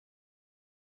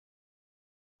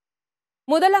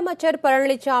முதலமைச்சர்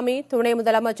பழனிசாமி, துணை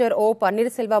முதலமைச்சர் ஓ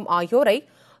பன்னீர்செல்வம் ஆகியோரை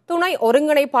துணை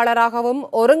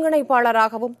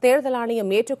ஒருங்கிணைப்பாளராகவும் தேர்தல்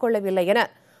ஆணையம் ஏற்றுக்கொள்ளவில்லை என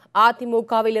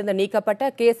அதிமுகவில் இருந்து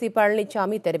நீக்கப்பட்ட சி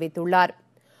பழனிசாமி தெரிவித்துள்ளார்.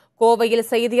 கோவையில்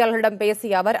செய்தியாளர்களிடம்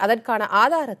பேசிய அவர் அதற்கான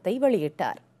ஆதாரத்தை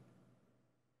வெளியிட்டார்.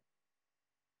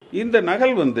 இந்த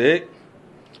நகல்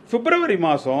பிப்ரவரி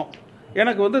மாதம்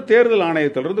எனக்கு தேர்தல்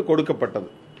ஆணையத்திலிருந்து கொடுக்கப்பட்டது.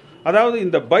 அதாவது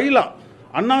இந்த பைலா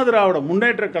அண்ணா திராவிட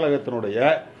முன்னேற்ற கழகத்தினுடைய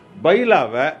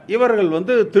பைலாவை இவர்கள்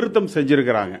திருத்தம்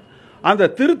செஞ்சிருக்கிறாங்க. அந்த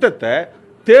திருத்தத்தை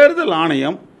தேர்தல்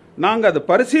ஆணையம் நாங்கள் அது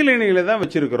பரிசீலனையில தான்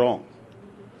வச்சிருக்கிறோம்.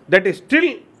 That is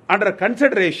still under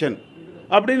consideration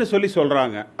அப்படின்னு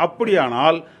சொல்றாங்க.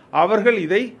 அப்படியானால் அவர்கள்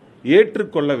இதை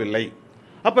ஏற்றுக்கொள்ளவில்லை.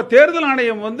 அப்ப தேர்தல்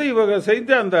ஆணையம் இவங்க செய்த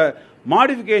அந்த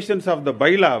மாடிஃபிகேஷன்ஸ் ஆஃப் த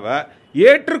பைலாவை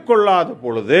ஏற்றுக்கொள்ளாத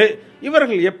பொழுது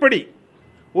இவர்கள் எப்படி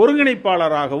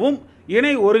ஒருங்கிணைப்பாளராகவும்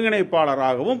இணை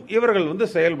ஒருங்கிணைப்பாளராகவும் இவர்கள்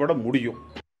செயல்பட முடியும்?